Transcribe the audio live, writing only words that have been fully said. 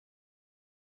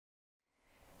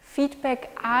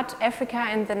Feedback Art Africa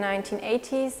in the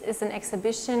 1980s is an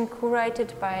exhibition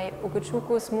curated by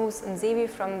Ugochukwu-Smooth Nzewi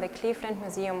from the Cleveland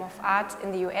Museum of Art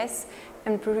in the US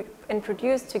and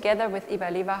produced together with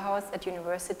Iwalewa Haus at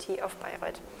University of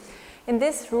Bayreuth. In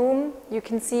this room you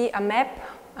can see a map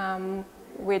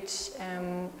which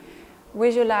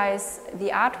visualize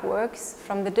the artworks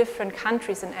from the different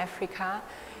countries in Africa.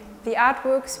 The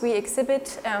artworks we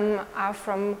exhibit are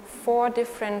from 4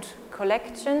 different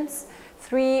collections.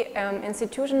 3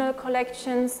 institutional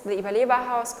collections, the Iwalewa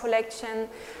Haus collection,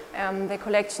 the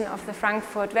collection of the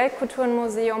Frankfurt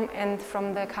Weltkulturmuseum, and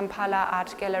from the Kampala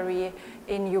Art Gallery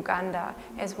in Uganda,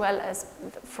 as well as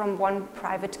from 1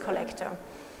 private collector.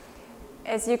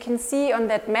 As you can see on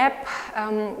that map,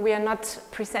 we are not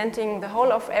presenting the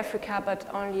whole of Africa, but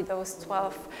only those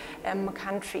 12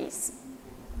 countries.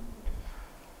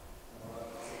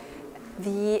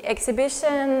 The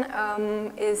exhibition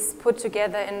is put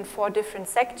together in 4 different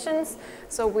sections,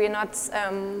 so we didn't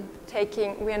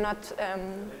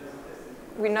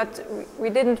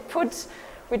put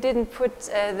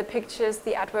the pictures,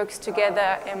 the artworks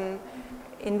together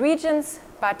in regions,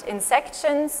 but in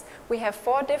sections. We have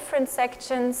 4 different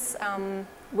sections,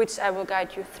 which I will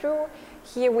guide you through.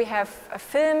 Here we have a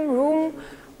film room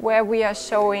where we are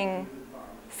showing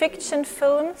fiction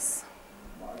films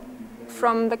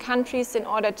from the countries in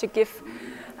order to give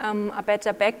a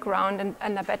better background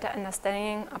and a better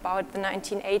understanding about the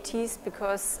 1980s,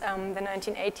 because the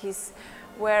 1980s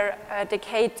were a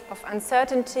decade of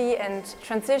uncertainty and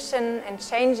transition and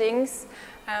changings.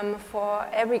 For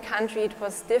every country it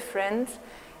was different.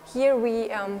 Here we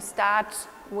start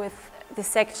with the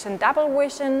section Double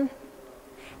Vision.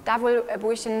 Double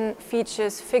Vision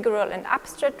features figural and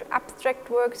abstract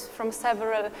works from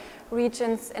several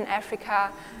regions in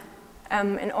Africa,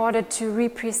 in order to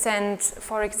represent,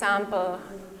 for example,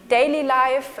 daily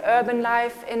life, urban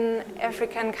life in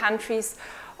African countries,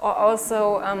 or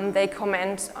also they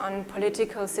comment on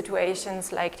political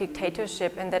situations like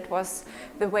dictatorship, and that was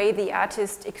the way the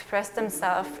artists expressed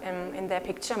themselves in their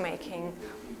picture making.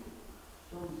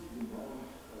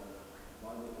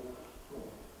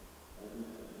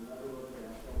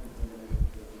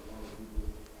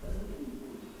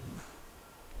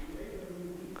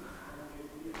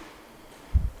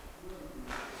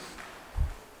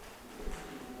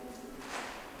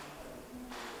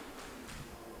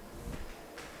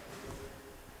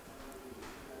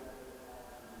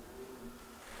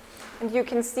 And you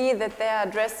can see that they are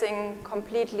addressing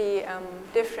completely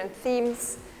different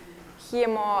themes. Here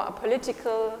more a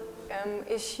political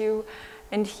issue,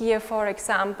 and here, for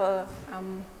example,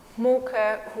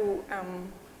 Moke, who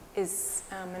is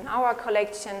in our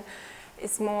collection,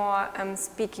 is more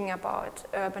speaking about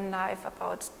urban life,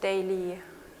 about daily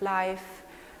life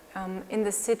in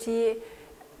the city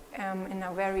in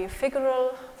a very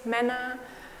figural manner.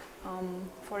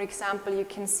 For example, you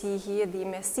can see here the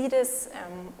Mercedes,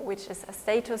 which is a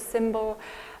status symbol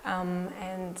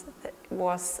and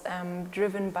was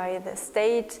driven by the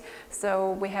state.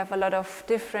 So we have a lot of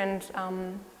different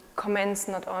comments,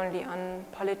 not only on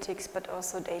politics, but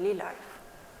also daily life.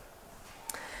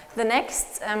 The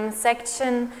next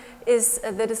section is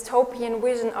the dystopian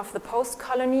vision of the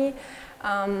post-colony,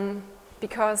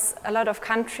 because a lot of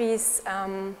countries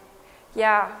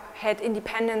had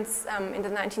independence in the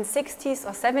 1960s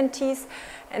or 70s,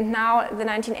 and now the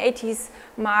 1980s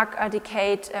mark a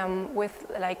decade with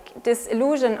like this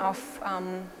illusion of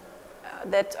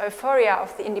that euphoria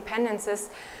of the independences,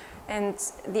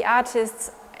 and the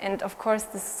artists and of course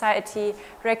the society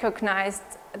recognized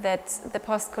that the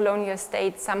post-colonial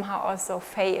state somehow also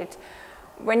failed.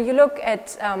 When you look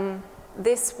at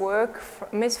this work,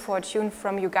 Misfortune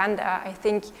from Uganda, I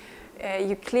think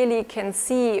you clearly can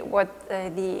see what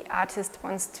the artist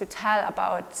wants to tell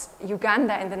about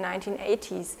Uganda in the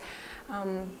 1980s.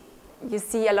 You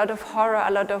see a lot of horror, a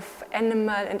lot of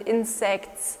animal and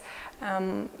insects.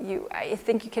 I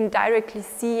think you can directly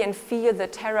see and feel the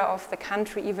terror of the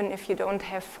country, even if you don't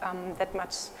have that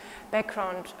much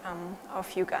background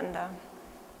of Uganda.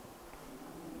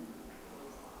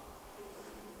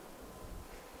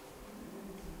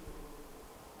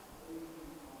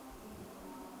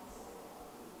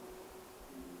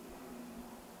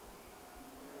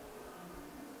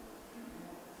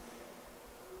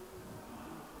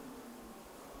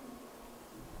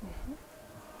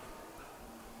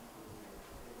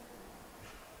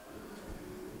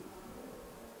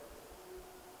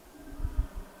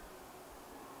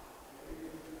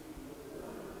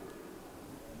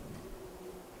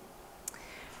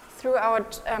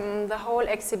 Throughout the whole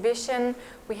exhibition,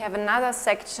 we have another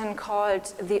section called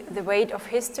the Weight of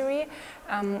History,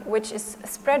 which is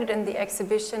spread in the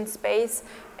exhibition space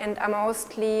and are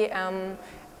mostly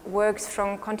works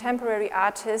from contemporary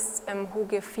artists who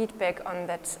give feedback on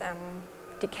that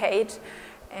decade.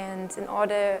 And in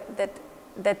order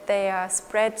that they are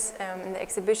spread in the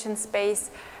exhibition space,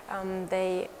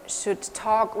 they should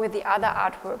talk with the other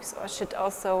artworks, or should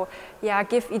also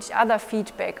give each other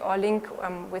feedback or link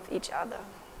with each other.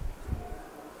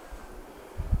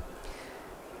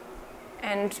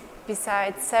 And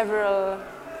besides several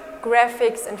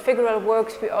graphics and figural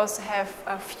works, we also have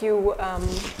a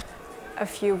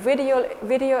few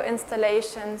video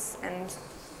installations. And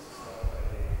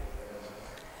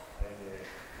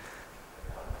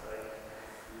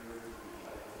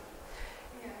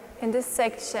in this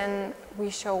section,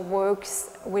 we show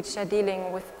works which are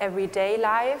dealing with everyday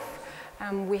life.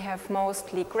 We have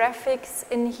mostly graphics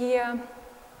in here.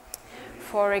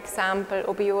 For example,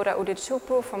 Obiora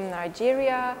Ugochukwu from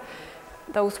Nigeria.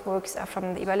 Those works are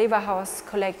from the Iwalewa Haus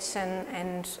collection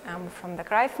and from the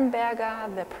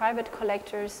Greifenberger, the private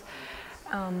collectors.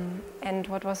 And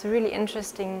what was really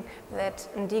interesting, that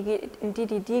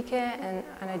Ndidi Dike,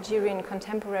 a Nigerian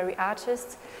contemporary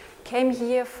artist, came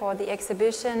here for the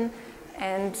exhibition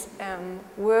and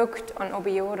worked on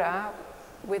Obiora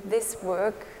with this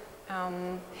work,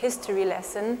 history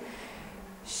lesson.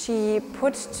 She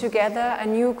put together a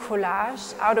new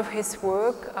collage out of his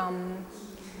work,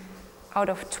 out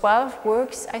of 12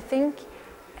 works, I think,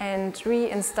 and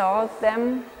reinstalled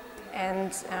them.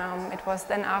 And it was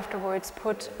then afterwards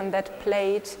put on that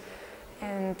plate,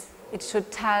 and it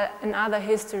should tell another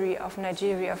history of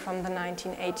Nigeria from the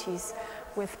 1980s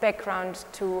with background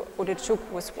to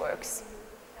Ugochukwu's works.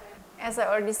 As I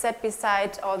already said,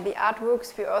 beside all the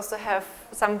artworks, we also have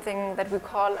something that we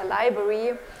call a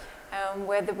library,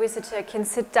 where the visitor can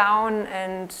sit down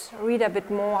and read a bit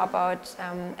more about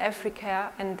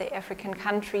Africa and the African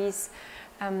countries,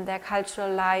 their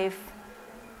cultural life,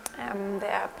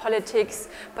 their politics,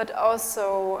 but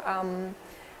also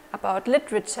about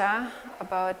literature,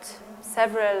 about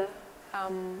several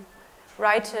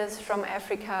writers from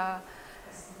Africa,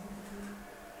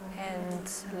 and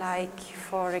like,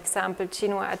 for example,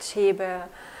 Chinua Achebe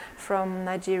from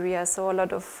Nigeria. So a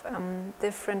lot of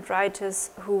different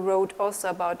writers who wrote also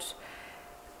about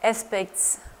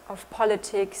aspects of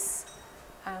politics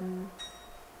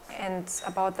and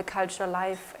about the cultural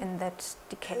life in that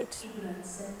decade.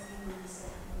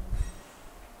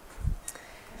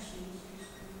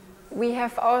 We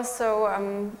have also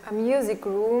a music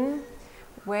room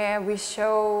where we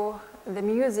show the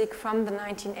music from the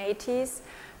 1980s.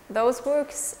 Those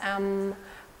works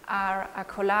are a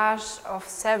collage of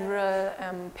several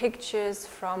pictures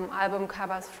from album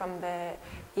covers from the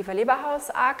Iwalewa Haus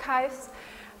archives.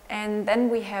 And then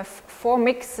we have 4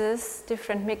 mixes,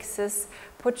 different mixes,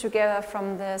 put together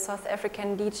from the South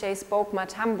African DJ Spoke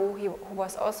Matambu, who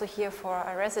was also here for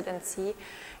a residency,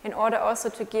 in order also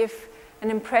to give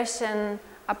an impression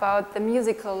about the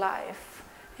musical life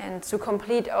and to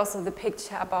complete also the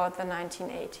picture about the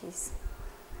 1980s.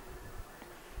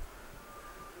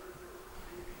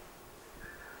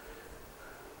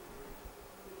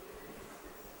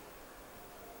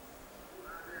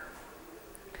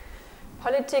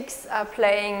 Politics are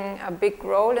playing a big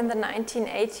role in the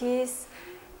 1980s,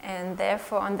 and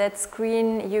therefore on that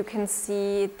screen you can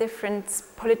see different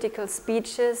political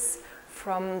speeches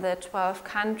from the 12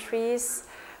 countries,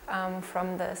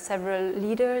 from the several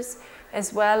leaders,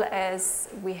 as well as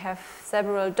we have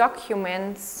several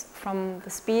documents from the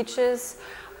speeches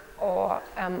or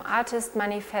artist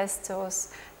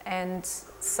manifestos and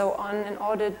so on, in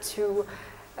order to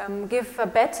give a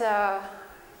better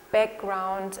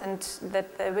background and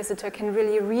that the visitor can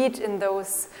really read in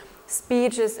those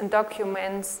speeches and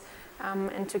documents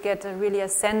and to get really a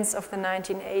sense of the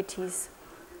 1980s,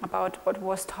 about what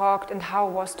was talked and how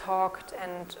was talked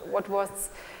and what was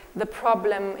the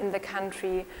problem in the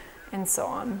country and so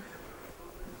on.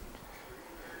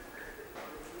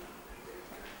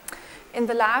 In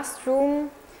the last room,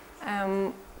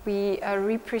 we are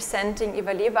representing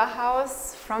Iwalewa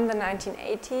Haus from the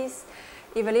 1980s.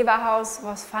 Iwalewa Haus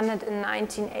was funded in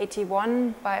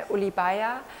 1981 by Uli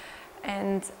Bayer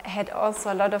and had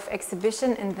also a lot of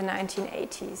exhibition in the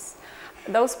 1980s.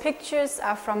 Those pictures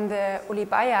are from the Uli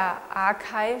Bayer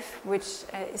archive, which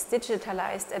is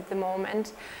digitalized at the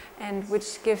moment and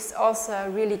which gives also a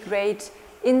really great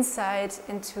insight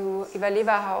into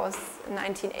Iwalewa Haus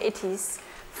 1980s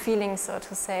feeling, so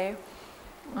to say.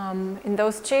 In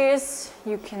those chairs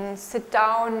you can sit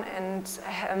down and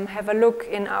have a look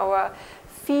in our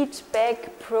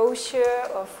feedback brochure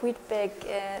or feedback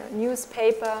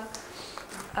newspaper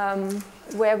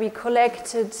where we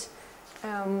collected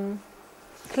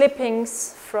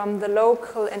clippings from the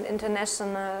local and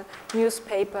international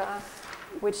newspaper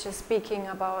which is speaking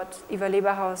about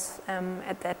Iwalewa Haus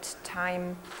at that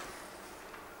time.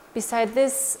 Beside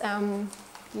this,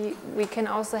 we can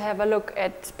also have a look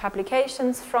at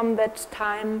publications from that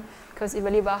time, because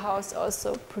Iwalewa Haus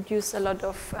also produced a lot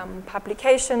of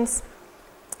publications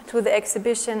to the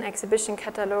exhibition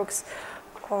catalogs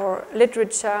or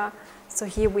literature. So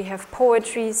here we have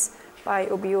poetries by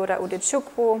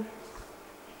Ugochukwu.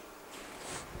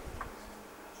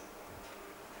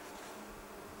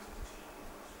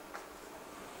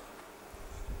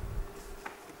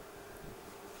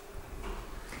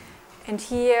 And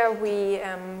here we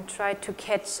try to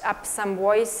catch up some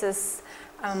voices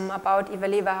about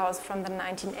Iwalewa Haus from the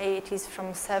 1980s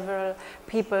from several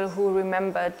people who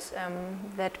remembered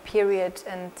that period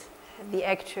and the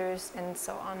actors and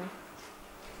so on.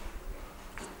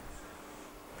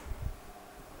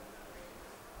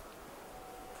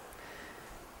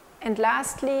 And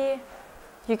lastly,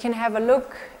 you can have a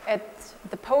look at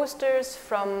the posters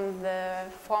from the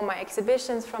former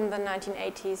exhibitions from the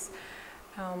 1980s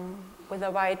with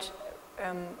a wide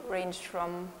range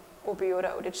from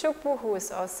Ugochukwu, who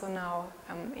is also now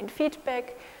in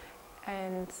feedback,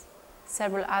 and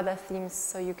several other themes.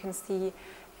 So you can see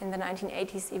in the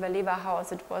 1980s Iwalewa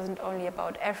Haus, it wasn't only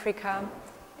about Africa,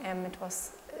 it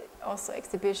was also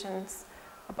exhibitions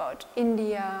about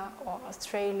India or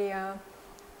Australia.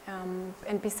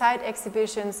 And beside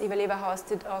exhibitions, Iwalewa Haus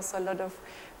did also a lot of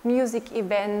music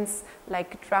events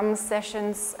like drum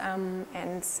sessions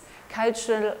and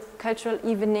cultural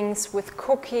evenings with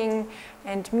cooking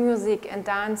and music and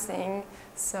dancing.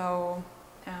 So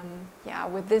yeah,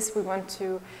 with this we want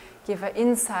to give an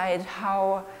insight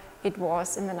how it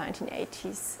was in the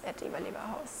 1980s at Iwalewa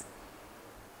Haus.